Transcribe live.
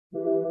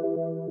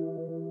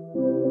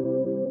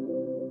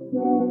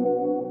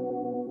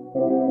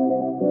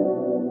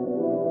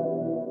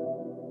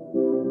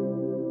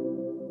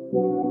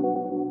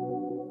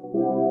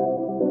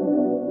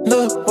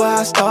Look where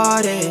I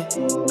started.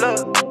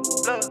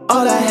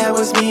 All I had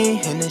was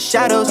me in the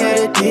shadows of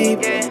the deep.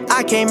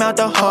 I came out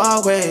the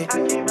hard way.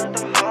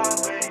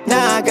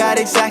 Now I got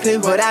exactly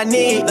what I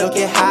need. Look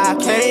at how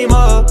I came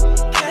up.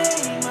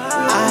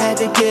 I had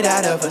to get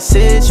out of a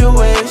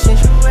situation.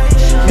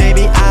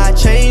 Maybe I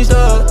changed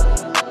up.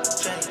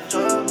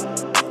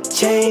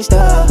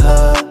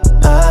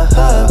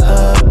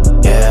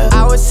 Yeah.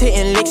 I was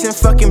hitting licks and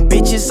fucking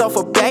bitches off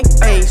a back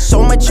page.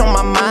 So much on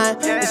my mind,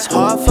 it's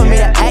hard for me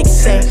to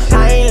accent.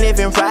 I ain't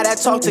living right, I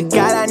talk to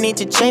God, I need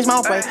to change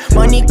my way.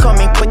 Money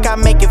coming quick, I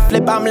make it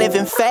flip, I'm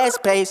living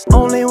fast paced.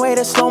 Only way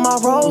to slow my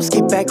rolls,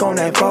 get back on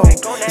that road.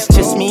 It's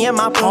just me and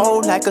my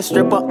pole, like a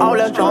stripper all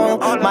alone.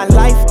 My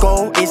life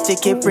goal is to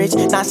get rich,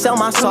 not sell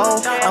my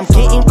soul. I'm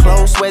getting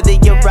close, whether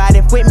you're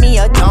riding with me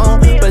or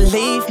don't.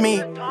 Believe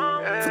me,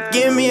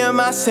 forgive me of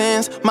my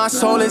sins, my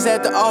soul is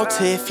at the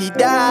altar. If he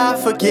die, I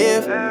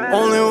forgive.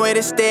 Only way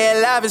to stay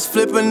alive is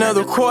flip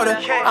another quarter.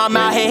 I'm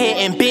out here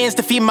hitting bins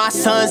to feed my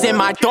sons and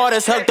my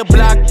daughters. Hug the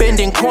block,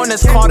 bending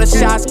corners, call the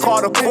shots,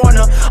 call the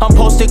corner. I'm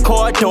posted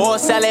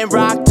corridors, selling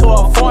rock to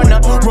a foreigner.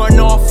 Run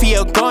off, he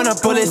a gunner,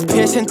 bullets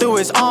piercing through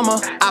his armor.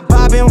 I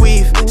bob and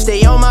weave,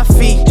 stay on my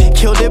feet,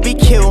 kill to be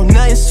killed,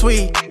 nothing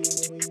sweet.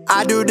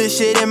 I do this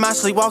shit in my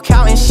sleep while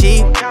counting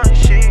sheep.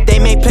 They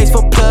make plays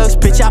for plugs,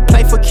 bitch, I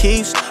play for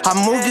keeps. I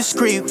move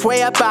discreet,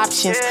 weigh up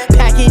options,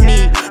 packing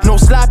neat, no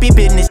sloppy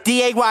business,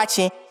 DA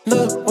watching.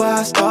 Look where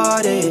I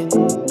started.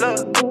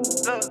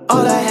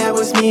 All I had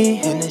was me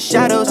in the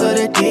shadows of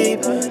the deep.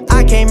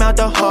 I came out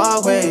the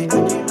hard way.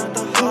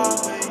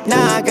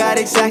 Now I got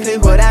exactly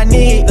what I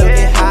need. Look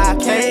at how I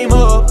came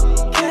up.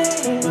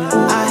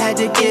 I had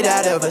to get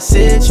out of a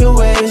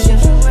situation.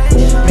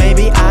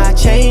 Maybe I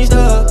changed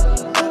up.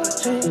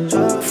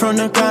 From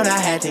the ground I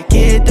had to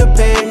get the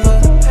paper.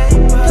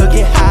 Look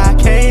at how I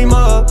came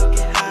up.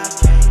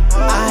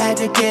 I had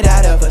to get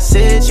out of a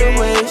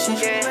situation.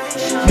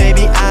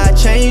 Maybe I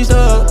changed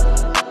up.